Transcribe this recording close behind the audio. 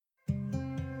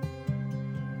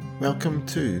Welcome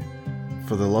to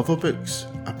For the Love of Books,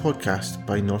 a podcast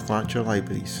by North Lanarkshire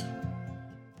Libraries.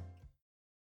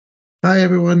 Hi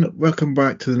everyone, welcome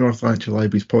back to the North Lanarkshire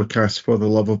Libraries podcast For the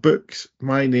Love of Books.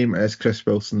 My name is Chris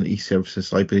Wilson, the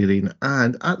e-Services Librarian,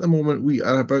 and at the moment we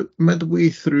are about midway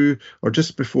through, or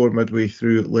just before midway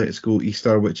through, Let's Go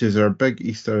Easter, which is our big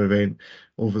Easter event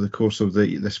over the course of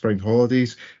the spring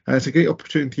holidays. And it's a great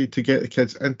opportunity to get the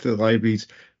kids into the libraries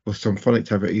with some fun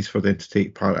activities for them to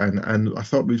take part in. And I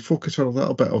thought we'd focus on a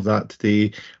little bit of that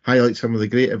today, highlight some of the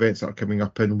great events that are coming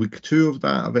up in week 2 of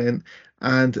that event,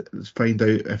 and find out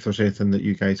if there's anything that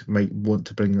you guys might want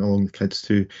to bring along the kids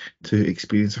to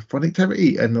experience a fun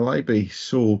activity in the library.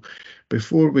 So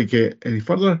before we get any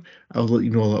further, I'll let you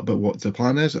know a little bit what the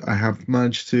plan is. I have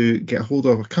managed to get hold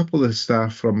of a couple of the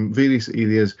staff from various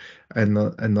areas in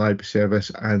the library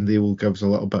service, and they will give us a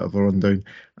little bit of a rundown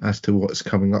as to what's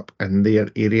coming up in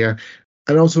their area.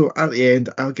 And also at the end,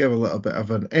 I'll give a little bit of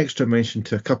an extra mention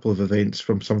to a couple of events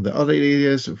from some of the other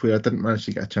areas where I didn't manage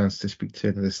to get a chance to speak to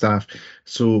any of the staff,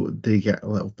 so they get a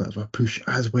little bit of a push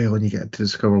as well, and you get to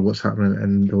discover what's happening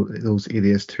in those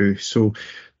areas too. So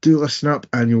do listen up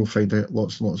and you'll find out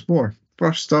lots and lots more.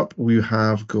 First up, we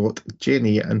have got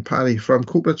Jenny and Paddy from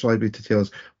Coatbridge Library to tell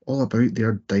us all about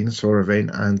their dinosaur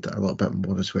event and a little bit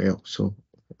more as well. So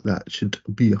that should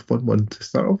be a fun one to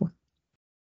start off with.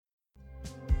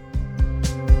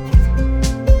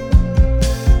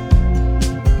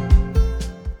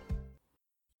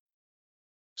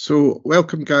 So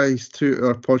welcome guys to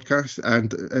our podcast,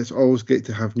 and it's always great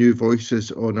to have new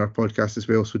voices on our podcast as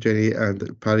well. So Jenny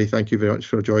and Paddy, thank you very much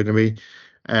for joining me.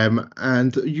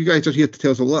 And you guys are here to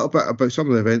tell us a little bit about some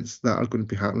of the events that are going to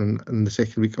be happening in the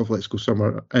second week of Let's Go Easter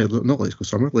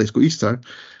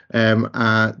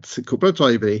at Coatbridge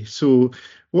Library. So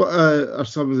what are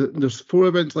some of the, there's 4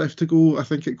 events left to go, I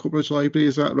think, at Coatbridge Library,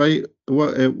 is that right?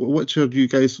 What are you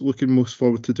guys looking most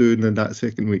forward to doing in that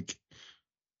second week?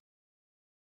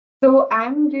 So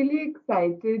I'm really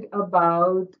excited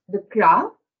about the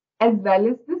craft as well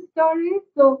as the story.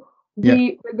 So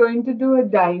we're going to do a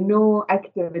dino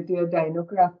activity, a dino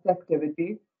craft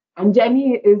activity. And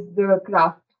Jenny is the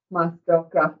craft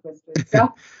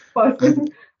person.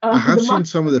 I have seen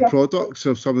some of the products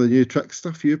of some of the new trick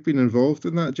stuff. You've been involved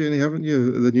in that, Jenny, haven't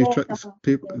you? The new tricks,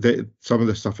 some of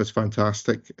the stuff is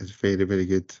fantastic. It's very, very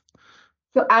good.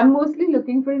 So I'm mostly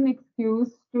looking for an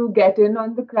excuse to get in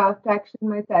on the craft action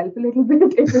myself a little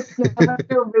bit if it's not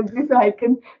too busy, so I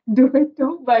can do it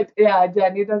too. But yeah,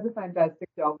 Jenny does a fantastic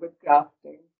job with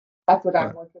crafting. That's what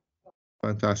I'm working for.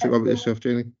 Fantastic. What about yourself,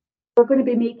 Jenny? We're going to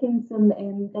be making some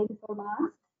dinosaur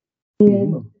masks.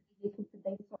 We'll be making some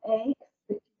dinosaur eggs,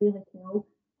 which is really cool.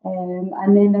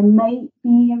 And then there might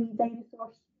be a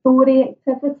dinosaur story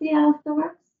activity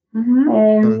afterwards.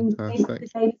 Fantastic. The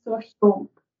dinosaur stomp.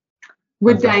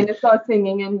 With dinosaurs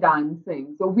singing and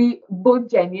dancing. So both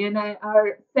Jenny and I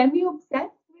are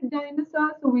semi-obsessed with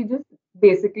dinosaurs. So we just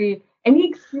basically, any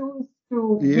excuse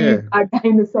to be our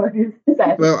dinosaur is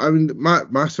set. Well, I mean,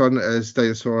 my son is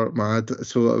dinosaur mad.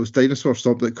 So it was Dinosaur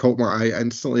Stomp that caught my eye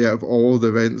instantly out of all the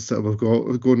events that we've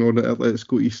got going on at Let's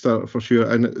Go Easter for sure.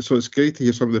 And so it's great to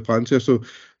hear some of the plans here. So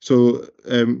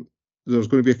there's going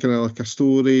to be kind of like a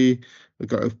story. We've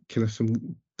got kind of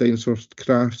some dinosaur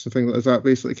crafts and things like that. Is that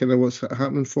basically kind of what's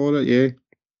happening for it?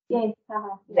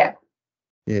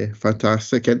 Yeah,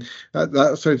 fantastic. And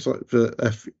that sounds like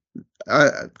if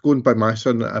going by my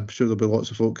son, I'm sure there'll be lots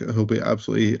of folk who'll be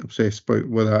absolutely obsessed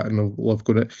with that and will love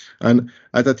going it. And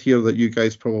I did hear that you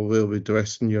guys probably will be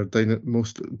dressed in your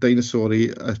most dinosaur-y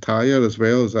attire as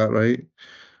well. Is that right?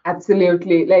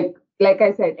 Absolutely. Like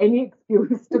I said, any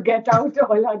excuse to get out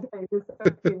all our dinosaur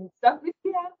stuff, which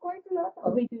we have quite a lot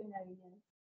of. We do now,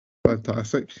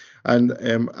 Fantastic. And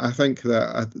I think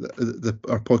that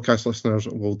our podcast listeners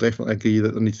will definitely agree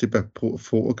that there needs to be a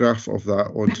photograph of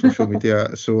that on social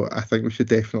media. So I think we should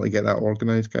definitely get that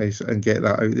organised, guys, and get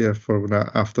that out there for when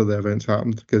after the event's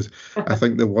happened, because I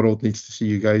think the world needs to see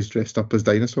you guys dressed up as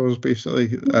dinosaurs,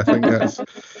 basically. I think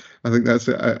that's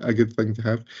a good thing to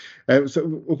have. So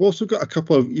we've also got a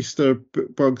couple of Easter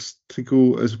book bugs to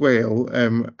go as well.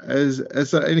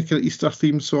 Is there any kind of Easter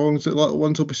themed songs that little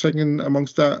ones will be singing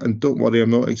amongst that? And don't worry, I'm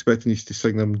not expecting you to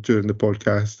sing them during the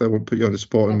podcast. I won't put you on the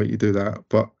spot and make you do that.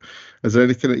 But is there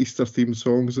any kind of Easter themed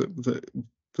songs that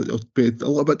will be a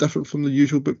little bit different from the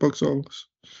usual book bug songs?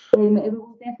 We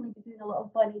will definitely be doing a lot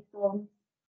of bunny songs.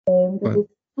 There was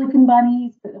Sleeping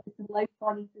Bunnies, but there was some Loud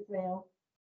Bunnies as well.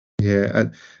 Yeah,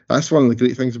 and that's one of the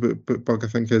great things about Book Bug, I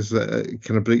think, is that it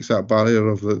kind of breaks that barrier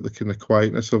of the kind of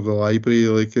quietness of the library.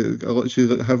 Like, it lets you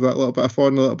have that little bit of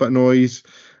fun, a little bit of noise,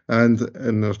 And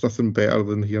there's nothing better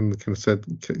than hearing the kind of said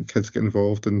kids get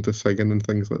involved in the singing and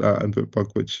things like that in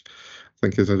Bookbug, which I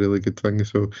think is a really good thing.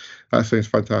 So that sounds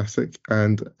fantastic,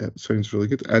 and it sounds really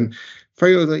good. And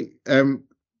finally,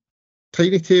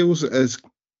 Tiny Tales is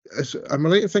am I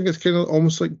right to think it's kind of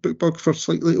almost like Bookbug for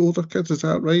slightly older kids? Is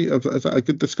that right? Is that a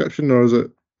good description, or is there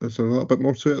a little bit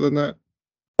more to it than that?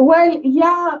 Well,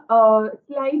 yeah,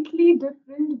 slightly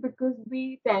different because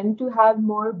we tend to have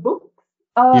more books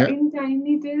in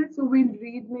Tiny Tales. So we'll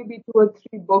read maybe 2 or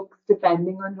 3 books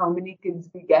depending on how many kids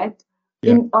we get.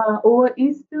 Over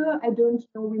Easter, I don't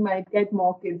know, we might get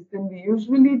more kids than we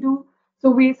usually do.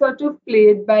 So we sort of play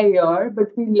it by ear,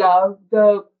 but we love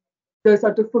the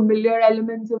sort of familiar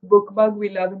elements of Bookbug. We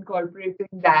love incorporating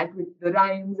that with the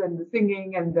rhymes and the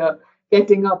singing and the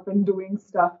getting up and doing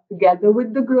stuff together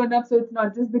with the grown-ups. So it's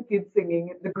not just the kids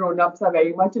singing, the grown-ups are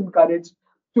very much encouraged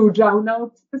to drown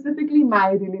out specifically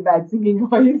my really bad singing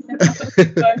voice.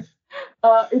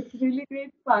 But it's really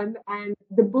great fun. And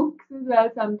the books as well,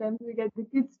 sometimes we get the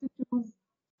kids to choose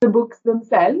the books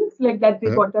themselves, like that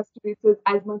they want us to read. So it's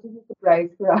as much as a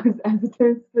surprise for us as it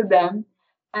is for them.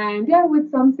 And yeah,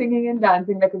 with some singing and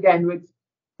dancing, like again, which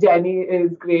Jenny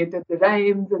is great at the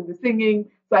rhymes and the singing,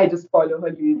 so I just follow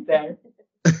her lead there.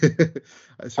 It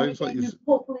sounds like you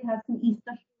hopefully have some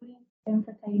Easter stories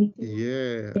for Tiny Tales.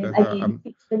 Yeah. Again,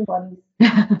 featuring bunnies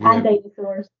and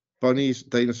dinosaurs. Bunnies,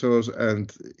 dinosaurs,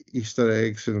 and Easter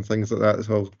eggs and things like that. It's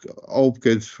all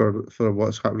good for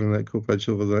what's happening at Coatbridge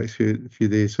over the next few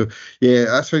days. So yeah,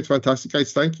 that sounds fantastic,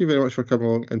 guys. Thank you very much for coming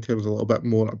along and telling us a little bit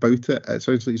more about it. It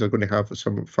sounds like you're going to have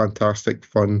some fantastic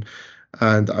fun,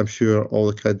 and I'm sure all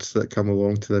the kids that come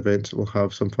along to the events will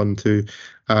have some fun too.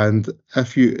 And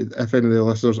if any of the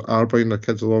listeners are bringing their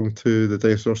kids along to the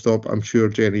dinosaur stop, I'm sure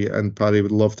Jenny and Paddy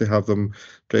would love to have them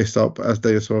dressed up as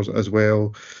dinosaurs as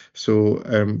well. So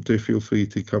do feel free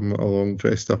to come along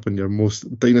dressed up in your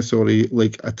most dinosaur-y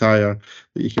like attire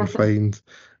that you can find,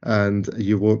 and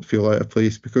you won't feel out of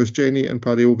place because Jenny and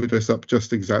Paddy will be dressed up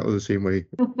just exactly the same way.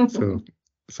 So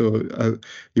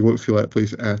you won't feel out of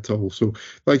place at all. So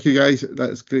thank you, guys.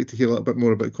 That's great to hear a little bit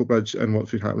more about Coatbridge and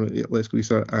what's been happening at Let's Go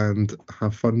Easter, and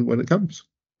have fun when it comes.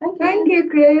 Thank you,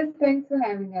 Chris. Thanks for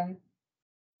having us.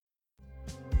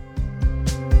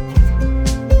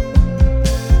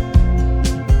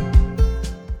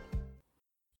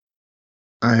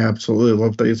 I absolutely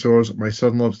love dinosaurs. My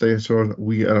son loves dinosaurs.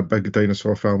 We are a big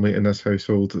dinosaur family in this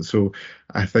household. So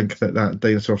I think that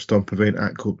dinosaur stomp event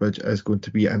at Coatbridge is going to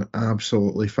be an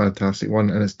absolutely fantastic one.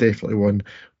 And it's definitely one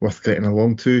worth getting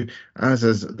along to, as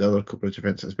is the other Coatbridge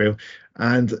events as well.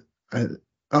 And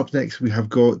up next, we have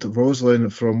got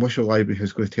Rosalind from Wishaw Library,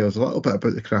 who's going to tell us a little bit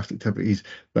about the craft activities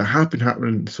that have been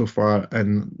happening so far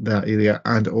in that area,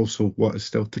 and also what is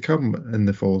still to come in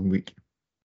the following week.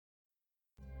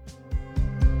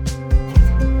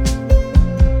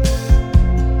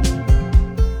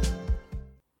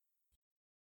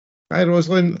 Hi,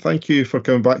 Rosalind. Thank you for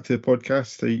coming back to the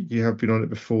podcast. You have been on it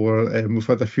before. We've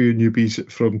had a few newbies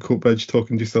from Coatbridge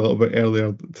talking just a little bit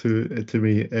earlier to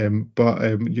me, but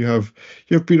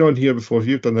you've been on here before.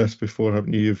 You've done this before,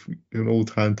 haven't you? You're an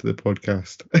old hand to the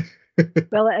podcast.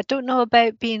 Well, I don't know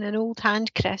about being an old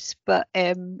hand, Chris, but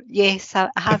yes, I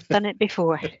have done it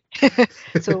before.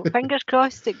 So fingers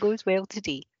crossed it goes well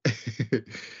today.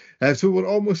 So we're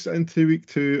almost into week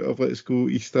 2 of Let's Go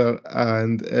Easter,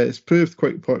 and it's proved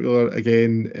quite popular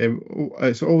again.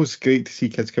 It's always great to see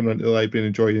kids coming into the library and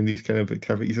enjoying these kind of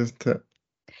activities, isn't it?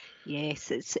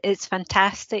 Yes, it's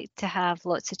fantastic to have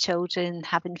lots of children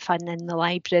having fun in the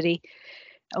library.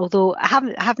 Although I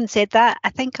haven't said that, I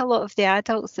think a lot of the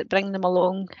adults that bring them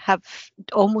along have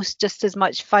almost just as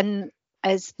much fun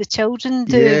as the children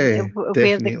do. Yeah,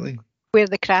 definitely. Where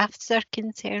the crafts are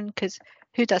concerned, because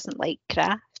who doesn't like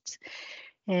crafts?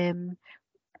 And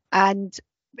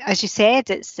as you said,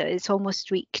 it's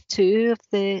almost week 2 of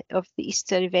the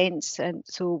Easter events, and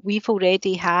so we've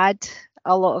already had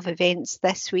a lot of events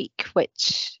this week,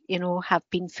 which have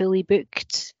been fully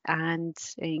booked and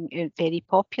very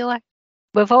popular.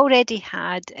 We've already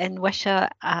had in Wishaw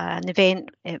an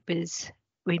event.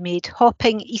 We made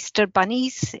hopping Easter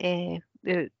bunnies. They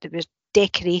were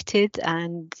decorated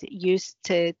and used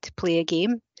to play a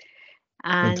game,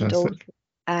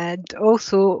 and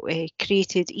also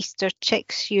created Easter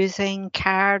chicks using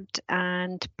card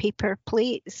and paper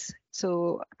plates.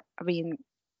 So I mean,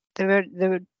 they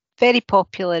were very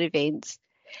popular events.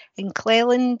 In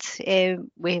Cleland,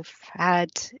 we've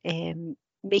had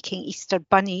making Easter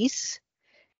bunnies,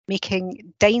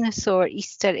 making dinosaur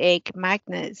Easter egg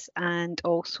magnets, and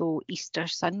also Easter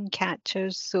sun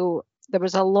catchers. So there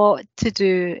was a lot to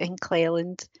do in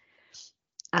Cleland.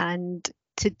 And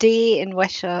today in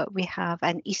Wishaw we have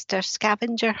an Easter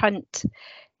scavenger hunt.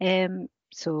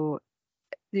 So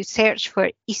they search for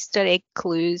Easter egg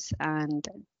clues and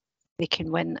they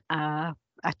can win a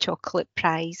chocolate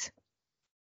prize.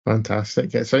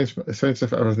 Fantastic. It sounds as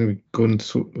if everything going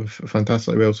so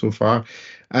fantastically well so far.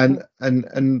 And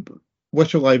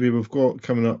Wishaw Library we've got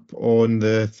coming up on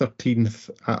the 13th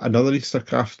another Easter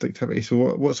craft activity.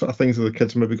 So what sort of things are the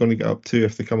kids maybe going to get up to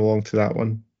if they come along to that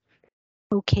one?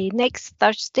 Okay, next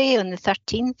Thursday on the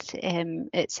 13th,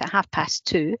 it's at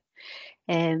 2:30.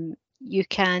 You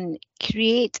can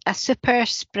create a super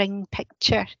spring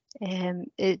picture.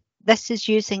 This is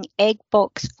using egg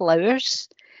box flowers,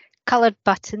 coloured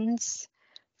buttons,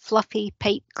 fluffy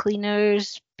pipe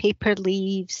cleaners, paper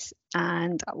leaves,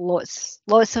 and lots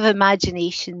of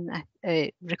imagination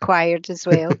required as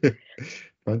well.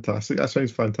 Fantastic. That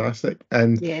sounds fantastic.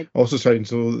 And Yeah. also sounds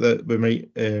so that we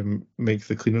might make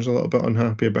the cleaners a little bit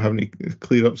unhappy about having to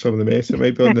clear up some of the mess that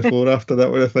might be on the floor after that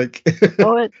one, I think.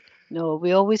 Oh, no,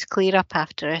 we always clear up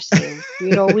after ourselves.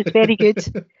 We're always very good.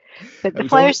 But the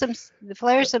flowers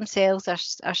themselves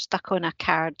are stuck on a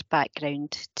card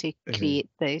background to create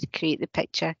the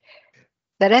picture.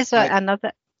 There is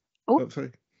another. Oh,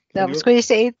 sorry. I was going to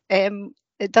say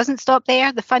it doesn't stop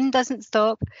there. The fun doesn't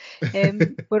stop.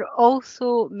 We're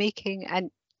also making an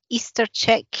Easter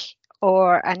chick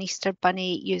or an Easter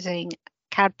bunny using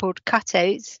cardboard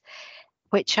cutouts,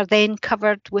 which are then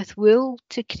covered with wool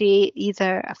to create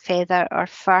either a feather or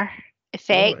fur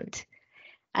effect. Right.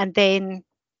 And then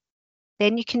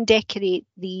you can decorate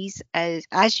these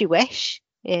as you wish,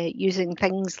 using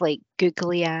things like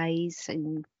googly eyes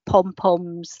and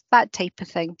pom-poms, that type of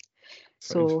thing.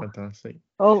 Sounds So fantastic.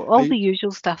 all the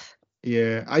usual stuff.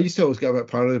 Yeah, I used to always get a bit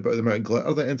paranoid about the amount of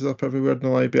glitter that ended up everywhere in the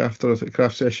library after a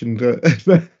craft session.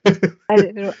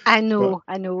 I know.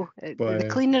 The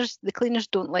cleaners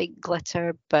don't like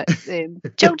glitter, but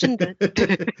children do.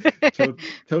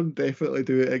 Children definitely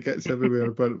do it. It gets everywhere,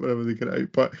 but whenever they get it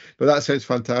out. But that sounds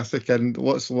fantastic, and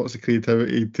lots of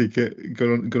creativity to get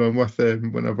going on with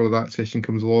whenever that session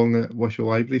comes along at Wishaw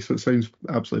Library. So it sounds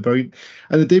absolutely brilliant.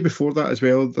 And the day before that as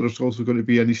well, there's also going to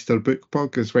be an Easter book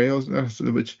bug as well, isn't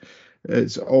there? Which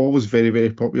it's always very, very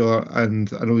popular,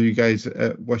 and I know you guys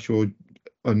at Wishaw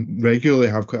regularly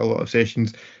have quite a lot of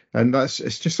sessions, and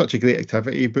it's just such a great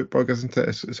activity, book bug, isn't it?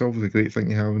 It's always a great thing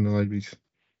to have in the libraries.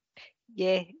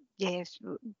 Yeah, yes,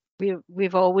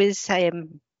 we've always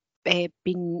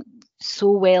been so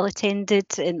well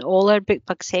attended in all our book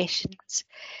bug sessions,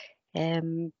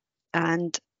 and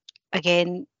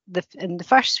again, in the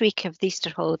first week of the Easter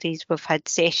holidays, we've had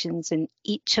sessions in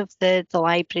each of the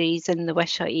libraries in the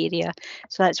Wishaw area.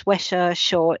 So that's Wishaw,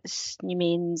 Shotts,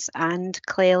 Newmains and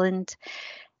Cleland.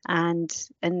 And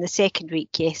in the second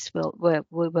week, yes, we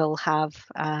will have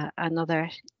another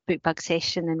book bug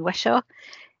session in Wishaw.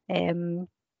 So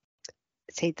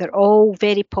they're all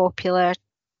very popular.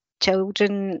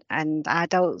 Children and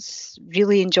adults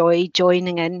really enjoy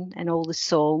joining in all the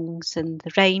songs and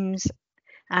the rhymes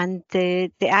and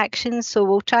the actions. So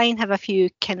we'll try and have a few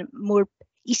kind of more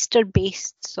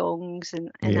Easter-based songs and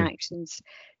actions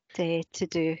to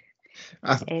do.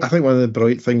 I think one of the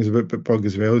bright things about Book Bug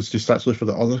as well is just actually for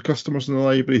the other customers in the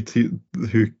library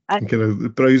who can kind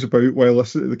of browse about while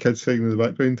listening to the kids singing in the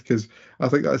background, because I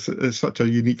think it's such a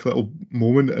unique little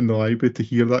moment in the library to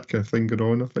hear that kind of thing going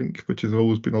on, I think, which has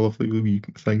always been a lovely wee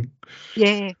thing.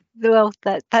 Yeah, well,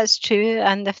 that's true.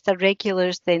 And if they're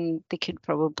regulars, then they could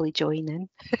probably join in.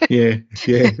 Yeah.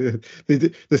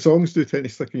 The songs do tend to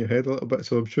stick in your head a little bit,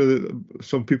 so I'm sure that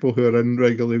some people who are in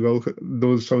regularly will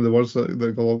know some of the words that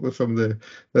go along with some of the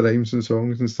rhymes and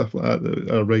songs and stuff like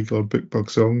that are regular Book Bug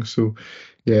songs. So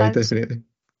yeah, definitely.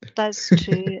 That's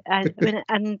true,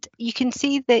 and you can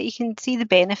see the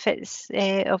benefits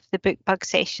of the book bug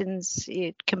sessions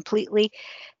completely.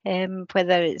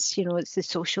 Whether it's it's the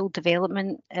social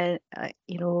development of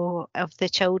the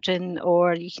children,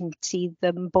 or you can see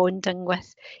them bonding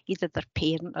with either their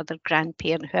parent or their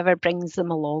grandparent, whoever brings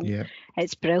them along. Yeah,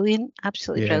 it's brilliant,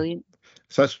 absolutely brilliant.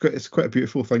 So it's quite a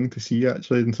beautiful thing to see,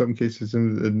 actually, in some cases,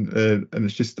 and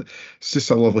it's just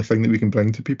a lovely thing that we can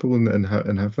bring to people and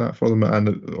have that for them, and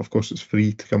of course it's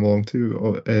free to come along to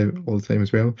all the time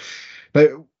as well.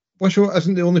 Now, Wishaw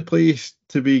isn't the only place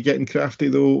to be getting crafty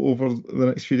though over the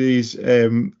next few days.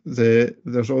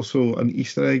 There's also an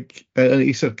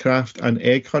Easter craft and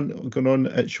egg hunt going on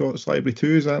at Shotts Library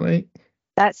too. Is that right?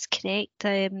 That's correct.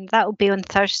 That will be on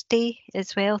Thursday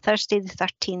as well, Thursday the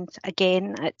 13th,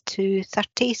 again at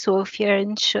 2:30. So if you're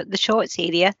in the Shotts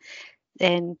area,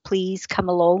 then please come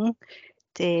along.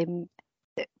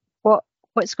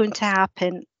 What's going to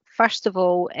happen? first of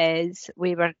all is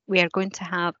we are going to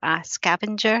have a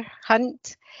scavenger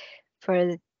hunt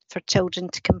for children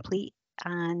to complete,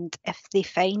 and if they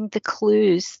find the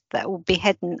clues that will be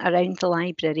hidden around the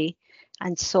library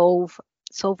and solve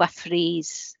a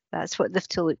phrase, that's what they've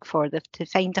to look for. They've to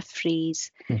find a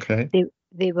phrase. Okay.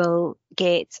 They will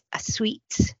get a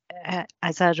sweet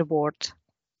as a reward.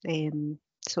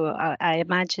 So I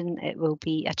imagine it will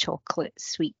be a chocolate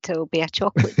sweet. It will be a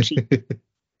chocolate treat.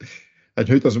 And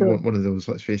who doesn't want one of those?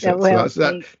 Let's face it. Well,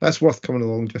 so that's worth coming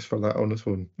along just for that on its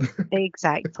own.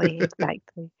 Exactly.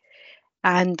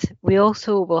 And we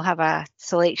also will have a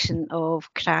selection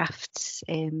of crafts,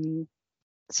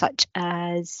 such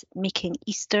as making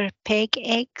Easter peg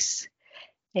eggs,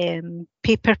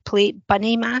 paper plate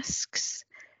bunny masks,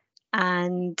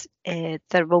 and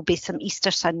there will be some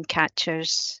Easter sun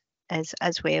catchers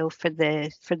as well for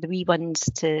the wee ones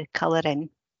to colour in.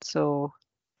 So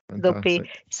there'll be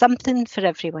something for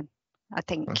everyone, I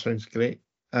think. That sounds great.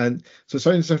 And so it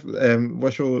sounds like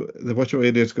the Wishaw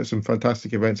area's got some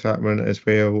fantastic events happening as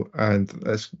well, and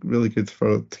it's really good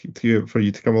for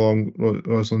you to come along,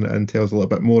 Rosalind, and tell us a little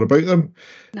bit more about them.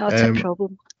 Not a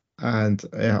problem. And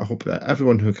I hope that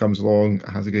everyone who comes along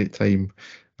has a great time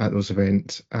at those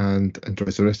events and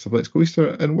enjoys the rest of Let's Go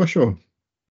Easter in Wishaw.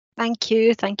 Thank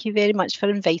you very much for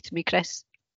inviting me, Chris.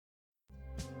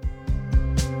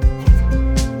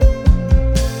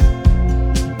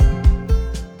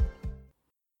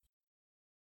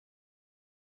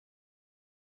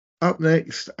 Up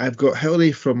next, I've got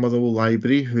Hilary from Motherwell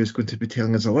Library, who is going to be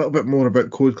telling us a little bit more about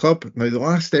Code Club. Now, the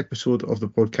last episode of the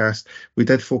podcast, we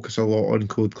did focus a lot on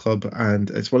Code Club,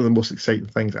 and it's one of the most exciting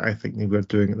things that I think we're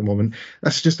doing at the moment.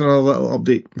 This is just another little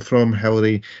update from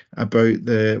Hilary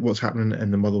about what's happening in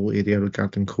the Motherwell area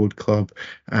regarding Code Club,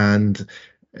 and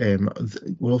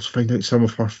we'll also find out some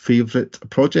of her favourite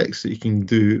projects that you can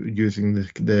do using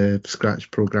the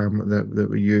Scratch program that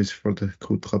we use for the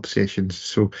Code Club sessions.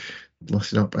 So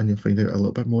listen up and you'll find out a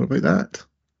little bit more about that.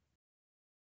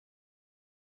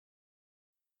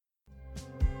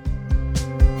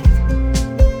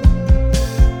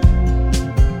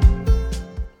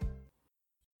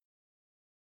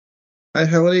 Hi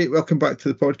Hilary, welcome back to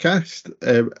the podcast.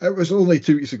 It was only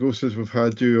 2 weeks ago since we've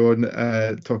had you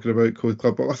on talking about Code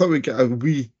Club, but I thought we'd get a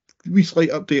wee slight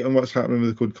update on what's happening with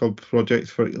the Code Club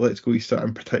project for Let's Go Easter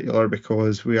in particular,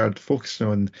 because we are focusing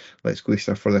on Let's Go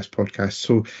Easter for this podcast.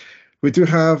 So we do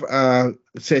have a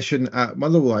session at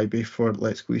Motherwell Library for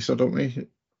Let's Go Easter, don't we?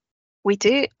 We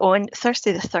do, on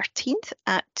Thursday the 13th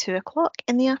at 2 o'clock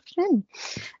in the afternoon.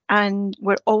 And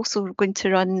we're also going to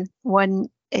run one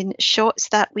in Shotts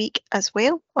that week as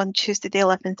well on Tuesday the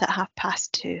 11th at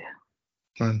 2:30.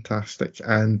 Fantastic.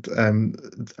 And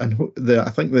I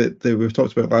think that we've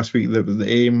talked about last week that the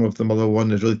aim of the Motherwell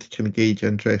one is really to kind of gauge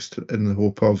interest in the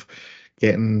hope of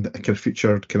getting a kind of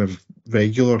future kind of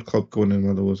regular club going in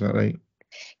Motherwell. Is that right?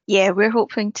 Yeah, we're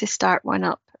hoping to start one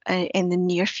up in the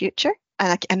near future.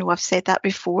 And I know I've said that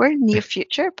before, near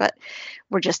future, but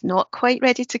we're just not quite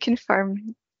ready to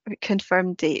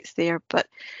confirm dates there. But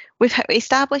we've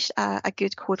established a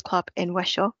good Code Club in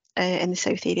Wishaw in the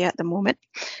south area at the moment,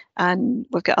 and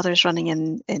we've got others running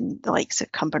in the likes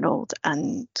of Cumbernauld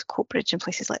and Coatbridge and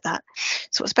places like that.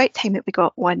 So it's about time that we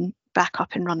got one back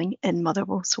up and running in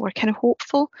Motherwell. So we're kind of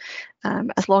hopeful,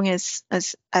 as long as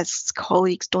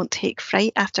colleagues don't take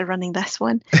fright after running this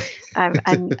one,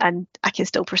 and I can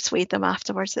still persuade them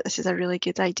afterwards that this is a really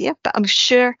good idea. But I'm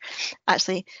sure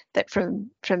actually that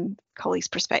from colleagues'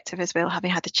 perspective as well,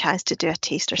 having had the chance to do a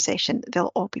taster session,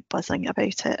 they'll all be buzzing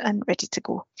about it and ready to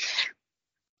go.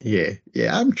 Yeah,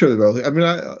 I'm sure they will. I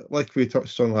mean, like we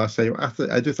touched on last time,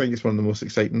 I do think it's one of the most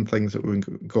exciting things that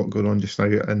we've got going on just now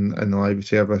in the library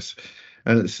service,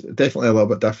 and it's definitely a little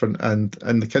bit different. And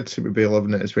the kids seem to be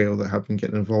loving it as well, that have been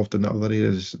getting involved in other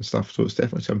areas and stuff. So it's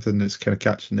definitely something that's kind of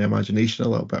catching the imagination a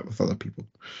little bit with other people.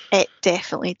 It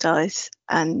definitely does,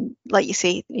 and like you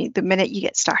say, the minute you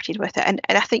get started with it, and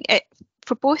I think it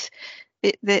for both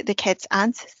the kids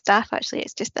and staff, actually,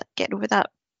 it's just that getting over that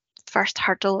first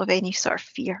hurdle of any sort of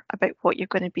fear about what you're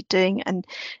going to be doing and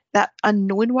that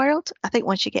unknown world. I think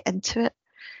once you get into it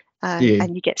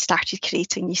and you get started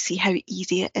creating, you see how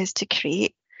easy it is to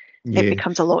create. It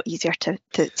becomes a lot easier to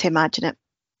imagine it.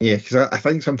 Yeah, because I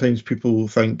think sometimes people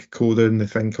think coding, they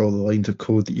think all the lines of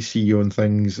code that you see on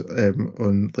things,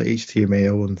 on like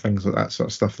HTML and things like that sort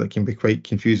of stuff, that can be quite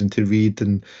confusing to read,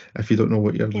 and if you don't know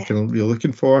what you're really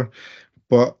looking for.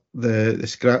 But the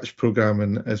Scratch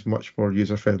programming is much more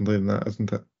user-friendly than that,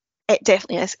 isn't it? It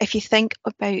definitely is. If you think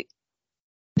about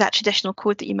that traditional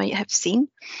code that you might have seen,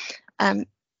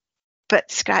 but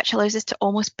Scratch allows us to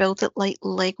almost build it like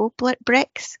Lego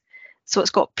bricks. So it's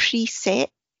got preset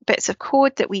bits of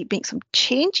code that we make some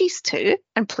changes to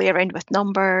and play around with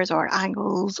numbers or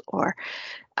angles or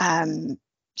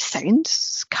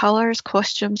sounds, colours,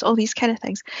 costumes, all these kind of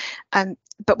things.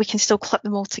 But we can still clip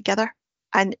them all together,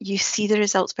 and you see the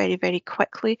results very, very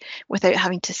quickly without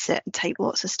having to sit and type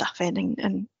lots of stuff in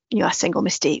and a single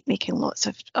mistake making lots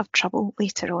of trouble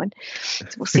later on. So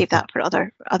we'll save that for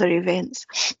other events.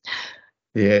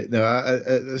 Yeah, no,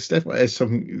 it's definitely is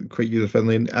something quite user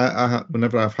friendly. And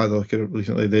whenever I've had a look at it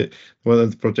recently, one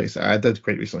of the projects that I did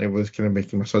quite recently was kind of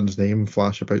making my son's name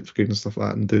flash about screen and stuff like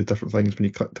that, and do different things when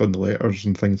you clicked on the letters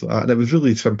and things like that. And it was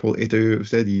really simple to do. It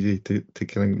was dead easy to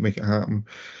kind of make it happen.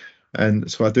 And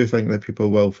so I do think that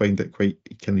people will find it quite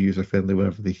kind of user friendly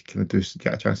whenever they kind of do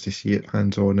get a chance to see it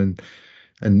hands on, and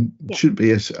shouldn't be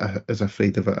as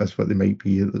afraid of it as what they might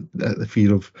be at the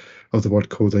fear of the word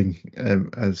coding,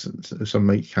 as some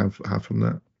might have from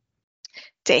that.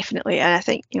 Definitely, and I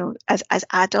think as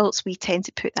adults we tend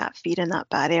to put that fear and that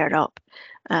barrier up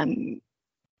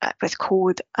with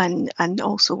code and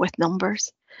also with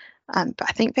numbers, but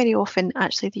I think very often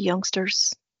actually the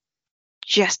youngsters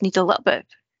just need a little bit of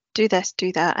do this,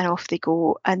 do that, and off they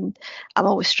go. And I'm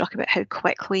always struck about how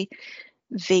quickly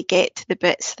they get to the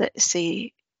bits that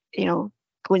say, go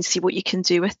and see what you can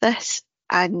do with this,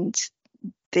 and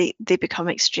they become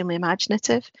extremely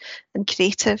imaginative and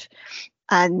creative.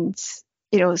 And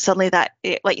suddenly that,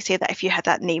 like you say, that if you had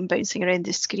that name bouncing around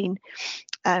the screen,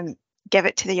 give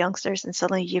it to the youngsters and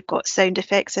suddenly you've got sound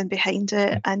effects in behind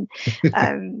it, and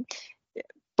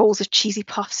bowls of cheesy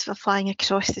puffs flying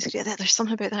across the screen. There's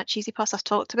something about that cheesy puffs, I've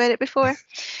talked about it before.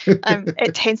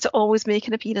 It tends to always make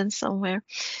an appearance somewhere.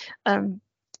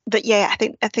 But yeah, I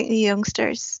think the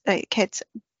youngsters, kids,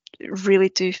 really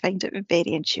do find it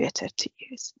very intuitive to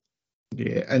use.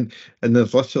 Yeah, and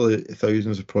there's literally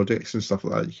thousands of projects and stuff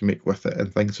like that you can make with it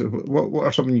and things. So what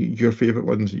are some of your favourite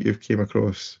ones that you've came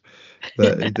across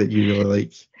that you really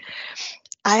like?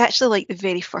 I actually like the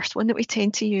very first one that we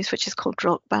tend to use, which is called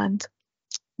Rock Band.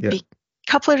 Yeah.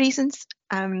 Couple of reasons.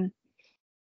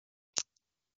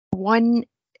 One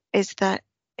is that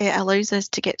it allows us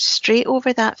to get straight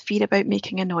over that fear about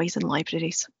making a noise in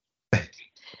libraries.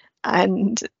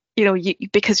 And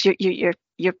because you're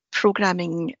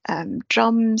programming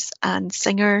drums and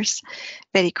singers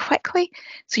very quickly,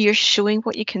 so you're showing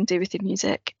what you can do with the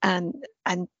music, and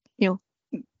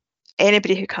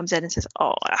anybody who comes in and says,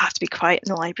 "Oh, I have to be quiet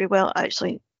in the library," well,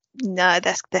 actually, no,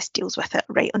 this deals with it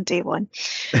right on day one,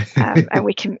 and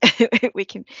we can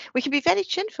be very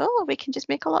tuneful, or we can just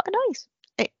make a lot of noise.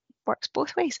 It works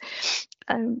both ways.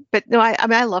 But no,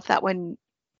 I love that one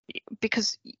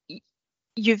because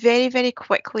you very, very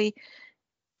quickly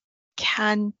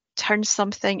can turn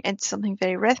something into something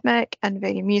very rhythmic and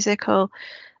very musical,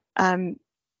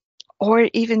 or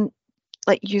even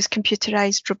like use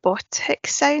computerized robotic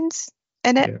sounds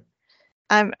in it.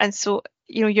 Yeah. And so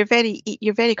you're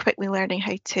very quickly learning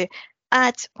how to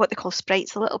add what they call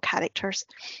sprites, the little characters,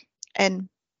 and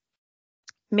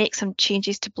make some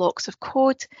changes to blocks of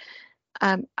code,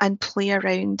 and play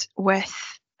around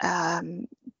with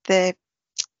the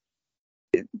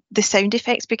sound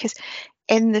effects, because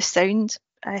in the sound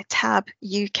tab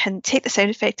you can take the sound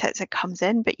effect as it comes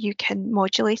in, but you can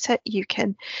modulate it, you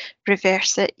can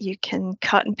reverse it, you can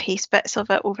cut and paste bits of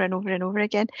it over and over and over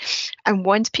again. And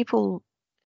once people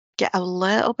get a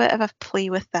little bit of a play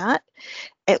with that,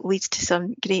 it leads to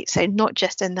some great sound, not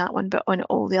just in that one but on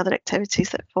all the other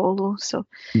activities that follow. So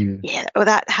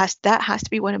that has to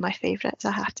be one of my favourites,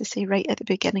 I have to say, right at the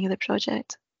beginning of the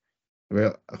project.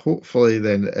 Well, hopefully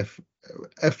then, if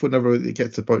whenever it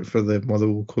gets to the point for the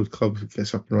Motherwell Code Club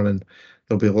gets up and running,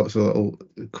 there'll be lots of little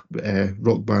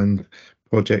rock band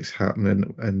projects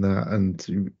happening in that, and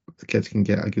the kids can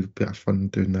get a good bit of fun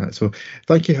doing that. So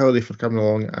thank you, Hilary, for coming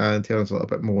along and telling us a little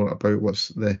bit more about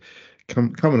what's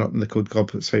coming up in the Code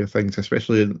Club side of things,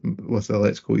 especially with the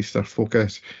Let's Go Easter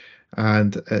focus.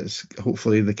 And it's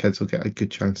hopefully the kids will get a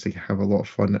good chance to have a lot of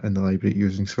fun in the library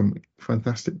using some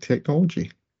fantastic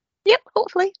technology. Yep,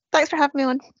 hopefully. Thanks for having me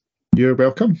on. You're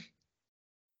welcome.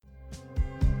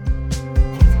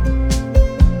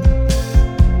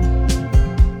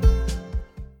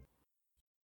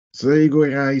 So there you go,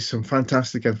 guys. Some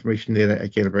fantastic information there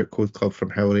again about Code Club from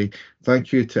Hilary.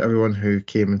 Thank you to everyone who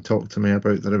came and talked to me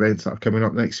about their events that are coming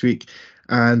up next week.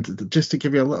 And just to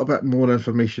give you a little bit more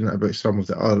information about some of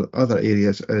the other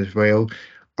areas as well,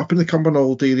 Up in the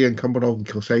Cumbernauld area and Cumbernauld and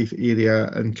Kilsyth area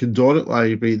and Condorret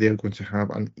Library, they're going to have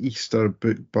an Easter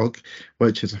book bug,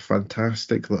 which is a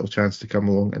fantastic little chance to come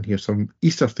along and hear some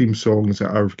Easter themed songs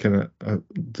that are kind of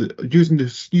using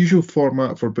the usual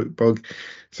format for book bug,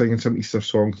 singing some Easter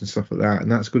songs and stuff like that.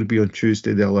 And that's going to be on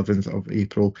Tuesday, the 11th of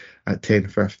April at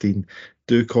 10:15.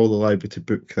 Do call the library to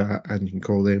book that, and you can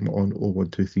call them on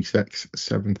 01236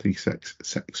 736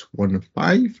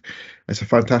 615. It's a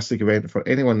fantastic event for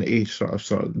anyone age sort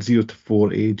of 0 to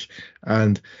 4 age,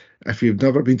 and if you've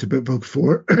never been to Book Bug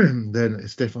before, then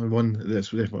it's definitely one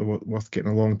that's definitely worth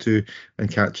getting along to and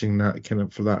catching that kind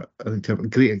of for that. I think to have a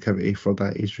great activity for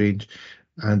that age range,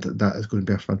 and that is going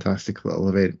to be a fantastic little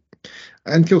event.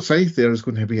 In Kilsyth, there is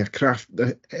going to be a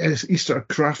Easter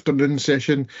craft afternoon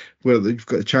session where you've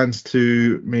got a chance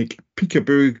to make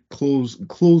peekaboo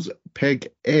clothes peg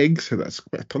eggs. So that's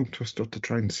quite a tongue twister to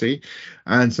try and say,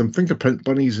 and some fingerprint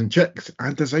bunnies and chicks,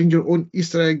 and design your own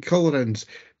Easter egg colourings.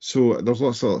 So there's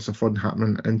lots of fun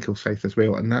happening in Kilsyth as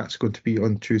well, and that's going to be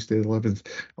on Tuesday, the 11th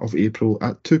of April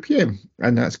at 2 p.m.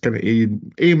 And that's kind of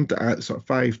aimed at sort of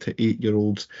 5 to 8 year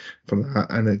olds for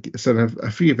that, and it's a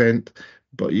free event.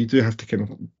 But you do have to kind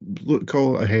of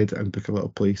call ahead and book a little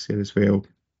place here as well.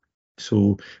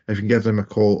 So if you can give them a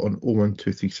call on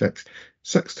 01236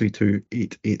 632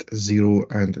 880,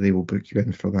 and they will book you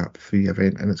in for that free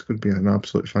event. And it's going to be an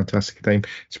absolute fantastic time,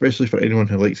 especially for anyone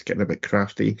who likes getting a bit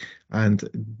crafty and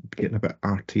getting a bit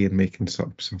arty and making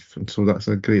some stuff. And so that's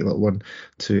a great little one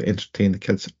to entertain the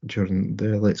kids during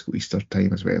the Let's Go Easter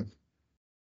time as well.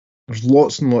 There's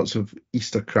lots and lots of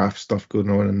Easter craft stuff going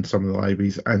on in some of the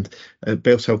libraries, and at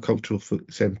Bellshill Cultural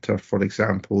Centre, for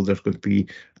example, there's going to be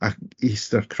an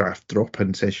Easter craft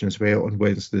drop-in session as well on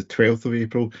Wednesday the 12th of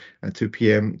April at 2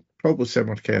 p.m. Probably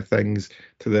similar kind of things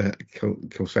to the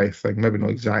Kilsyth thing, maybe not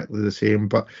exactly the same,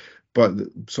 but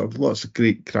sort of lots of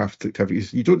great craft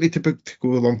activities. You don't need to book to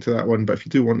go along to that one, but if you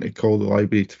do want to call the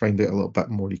library to find out a little bit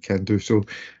more, you can do so.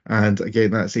 And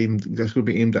again, that's going to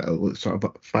be aimed at sort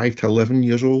of 5 to 11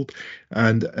 years old.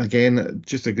 And again,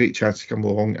 just a great chance to come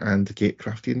along and get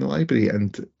crafty in the library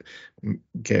and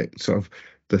get sort of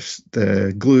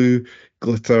the glue,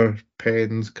 glitter,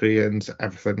 pens, crayons,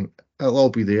 everything. It'll all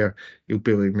be there. You'll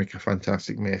be able to make a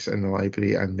fantastic mess in the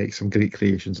library and make some great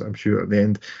creations, I'm sure, at the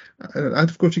end. And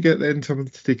of course, you get then something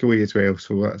to take away as well,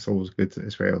 so that's always good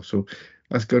as well. So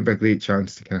that's going to be a great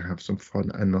chance to kind of have some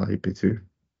fun in the library too.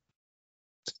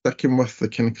 Sticking with the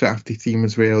kind of crafty theme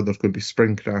as well, there's going to be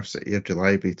spring crafts at Airdrie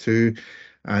Library too,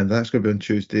 and that's going to be on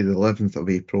Tuesday the 11th of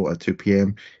April at 2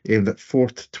 p.m, aimed at 4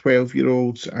 to 12 year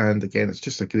olds. And again, it's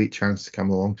just a great chance to come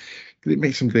along,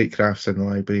 make some great crafts in the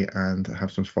library and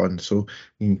have some fun. So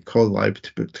you can call the library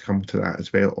to book to come to that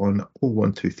as well on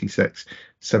 01236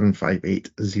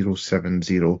 758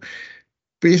 070.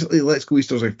 Basically, Let's Go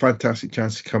Easter is a fantastic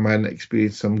chance to come in,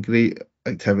 experience some great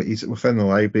activities within the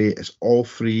library. It's all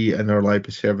free in our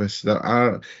library service. There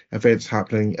are events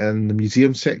happening in the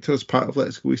museum sector as part of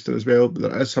Let's Go Easter as well, but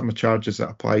there is some charges that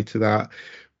apply to that.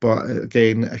 But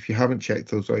again, if you haven't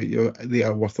checked those out, they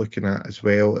are worth looking at as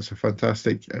well. It's a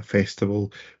fantastic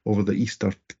festival over the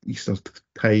Easter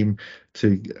time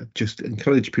to just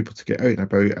encourage people to get out and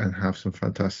about and have some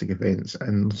fantastic events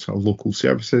and sort of local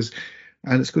services.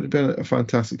 And it's going to be a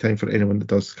fantastic time for anyone that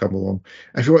does come along.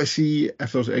 If you want to see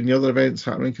if there's any other events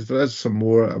happening, because there is some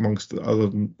more amongst the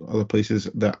other places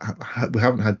that we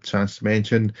haven't had a chance to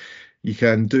mention, you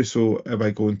can do so by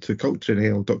going to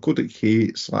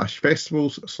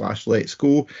culturenl.co.uk/festivals/let's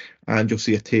go, and you'll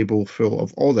see a table full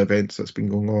of all the events that's been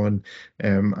going on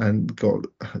and going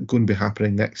to be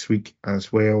happening next week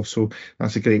as well. So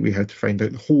that's a great way how to find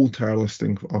out the whole entire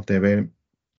listing of the event.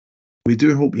 We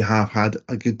do hope you have had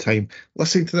a good time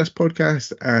listening to this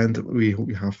podcast, and we hope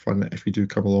you have fun if you do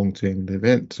come along to any of the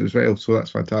events as well. So that's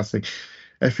fantastic.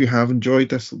 If you have enjoyed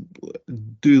this,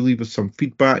 do leave us some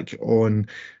feedback on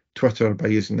Twitter by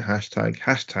using the hashtag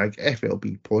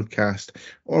FLB podcast,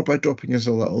 or by dropping us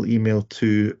a little email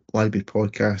to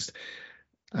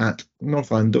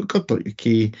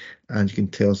librarypodcast@northland.gov.uk, and you can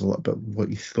tell us a little bit what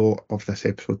you thought of this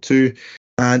episode too.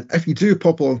 And if you do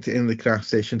pop along to any of the craft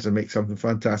sessions and make something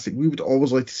fantastic, we would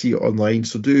always like to see it online.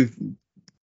 So do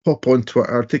pop on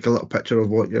Twitter, take a little picture of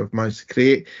what you've managed to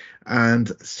create,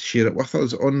 and share it with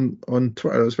us on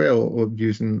Twitter as well, or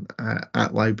using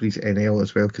 @librariesNL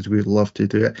as well, because we'd love to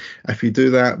do it. If you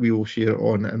do that, we will share it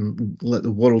on and let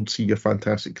the world see your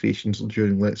fantastic creations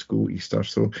during Let's Go Easter.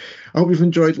 So I hope you've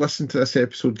enjoyed listening to this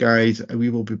episode, guys, and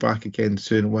we will be back again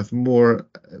soon with more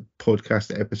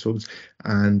podcast episodes,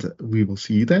 and we will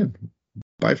see you then.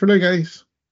 Bye for now, guys.